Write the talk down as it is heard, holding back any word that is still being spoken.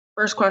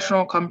First question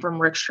will come from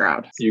Rick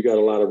Stroud. You got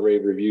a lot of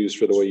rave reviews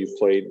for the way you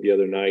played the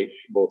other night,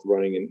 both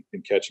running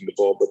and catching the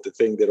ball. But the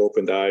thing that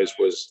opened eyes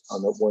was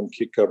on that one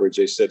kick coverage,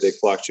 they said they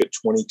clocked you at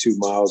 22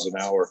 miles an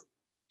hour.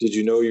 Did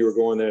you know you were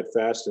going that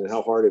fast? And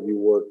how hard have you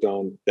worked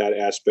on that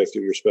aspect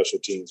of your special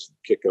teams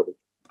kick coverage?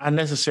 I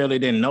necessarily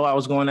didn't know I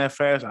was going that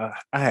fast.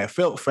 I had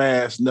felt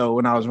fast, though,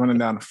 when I was running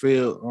down the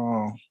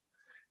field.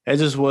 It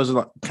just was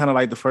kind of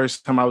like the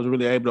first time I was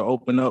really able to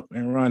open up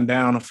and run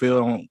down the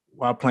field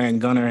while playing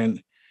gunner.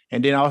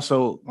 And then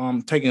also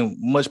taking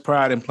much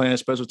pride in playing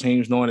special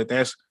teams, knowing that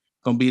that's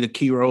going to be the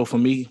key role for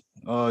me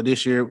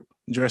this year,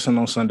 dressing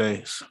on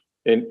Sundays.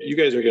 And you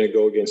guys are going to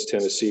go against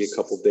Tennessee a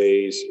couple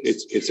days.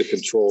 It's a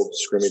controlled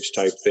scrimmage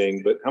type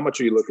thing. But how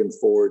much are you looking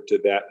forward to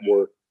that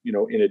work,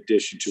 in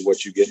addition to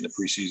what you get in the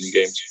preseason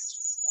games?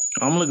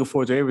 I'm looking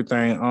forward to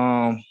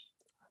everything.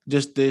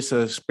 Just this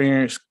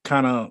experience,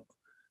 kind of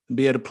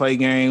be able to play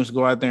games,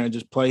 go out there and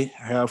just play,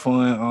 have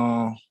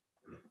fun.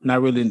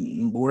 Not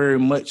really worry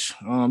much.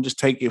 Just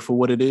take it for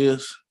what it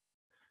is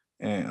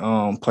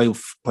and play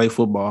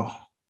football.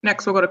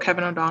 Next, we'll go to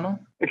Kevin O'Donnell.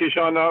 Hey,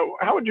 Ke'Shawn,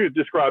 how would you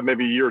describe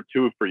maybe year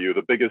two for you,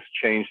 the biggest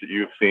change that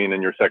you've seen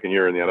in your second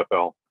year in the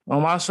NFL?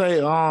 I say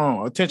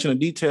attention to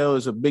detail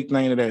is a big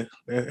thing that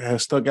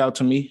has stuck out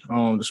to me,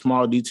 the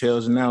small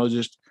details, and now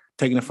just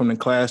taking it from the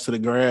class to the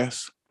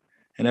grass.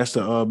 And that's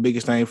the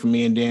biggest thing for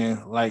me. And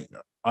then, like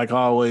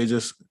always,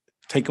 just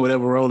taking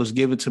whatever role is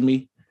given to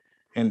me.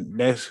 And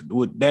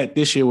that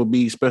this year will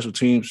be special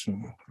teams,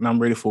 and I'm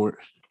ready for it.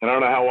 And I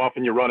don't know how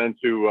often you run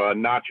into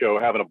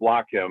Nacho having to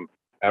block him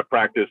at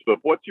practice, but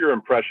what's your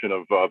impression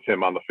of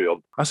him on the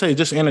field? I say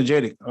just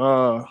energetic.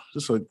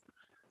 Just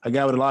a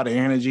guy with a lot of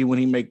energy when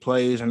he make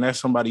plays, and that's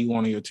somebody you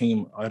want on your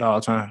team at all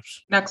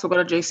times. Next, we'll go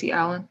to J.C.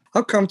 Allen.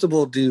 How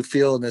comfortable do you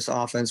feel in this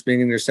offense being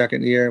in your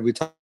second year? We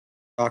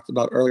talked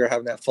about earlier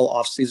having that full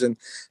off season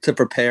to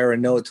prepare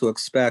and know what to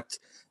expect.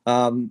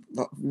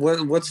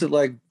 What's it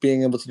like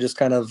being able to just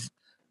kind of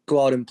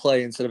go out and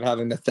play instead of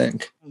having to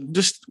think?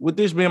 Just with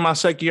this being my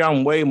second year,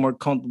 I'm way more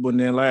comfortable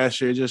than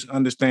last year, just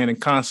understanding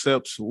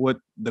concepts, what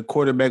the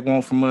quarterback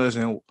wants from us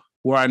and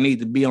where I need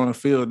to be on the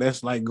field.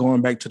 That's like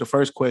going back to the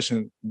first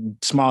question,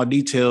 small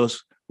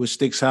details, which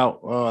sticks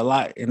out a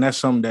lot. And that's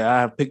something that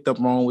I have picked up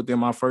on within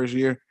my first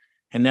year.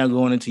 And now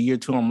going into year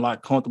two, I'm a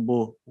lot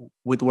comfortable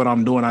with what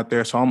I'm doing out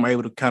there. So I'm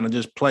able to kind of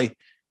just play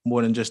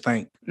more than just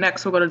think.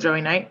 Next, we'll go to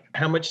Joey Knight.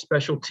 How much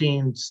special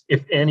teams,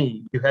 if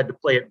any, you had to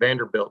play at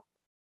Vanderbilt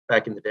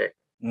back in the day?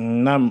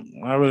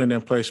 I really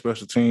didn't play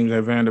special teams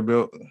at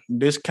Vanderbilt.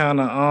 This kind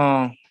of,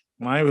 I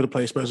ain't really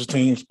play special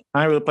teams.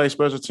 I ain't really play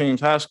special teams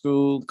high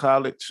school,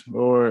 college,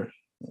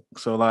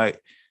 so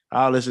like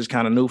all this is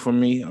kind of new for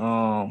me.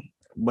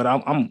 But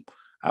I'm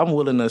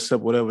willing to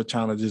accept whatever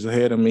challenge is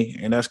ahead of me,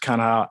 and that's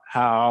kind of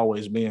how I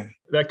always been.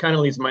 That kind of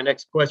leads to my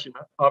next question.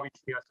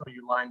 Obviously, I saw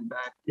you line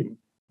back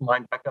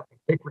up in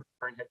kick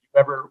return. Have you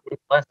ever,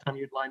 last time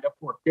you'd lined up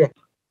for a kick?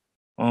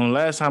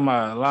 Last time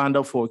I lined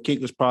up for a kick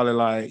was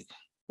probably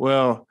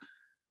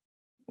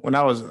when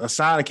I was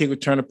assigned a kick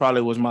returner,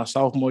 probably was my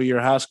sophomore year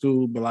of high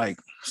school, but like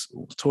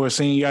towards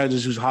senior year, I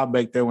just used to hop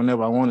back there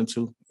whenever I wanted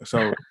to.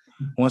 So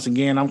once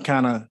again, I'm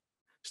kind of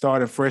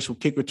starting fresh with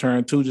kick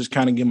return too, just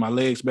kind of getting my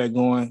legs back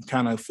going,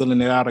 kind of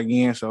filling it out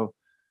again. So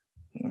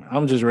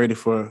I'm just ready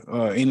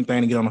for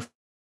anything to get on the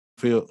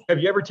field. Have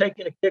you ever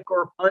taken a kick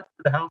or a punt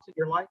for the house in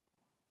your life?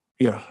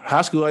 Yeah,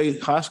 high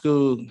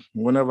school,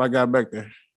 whenever I got back there.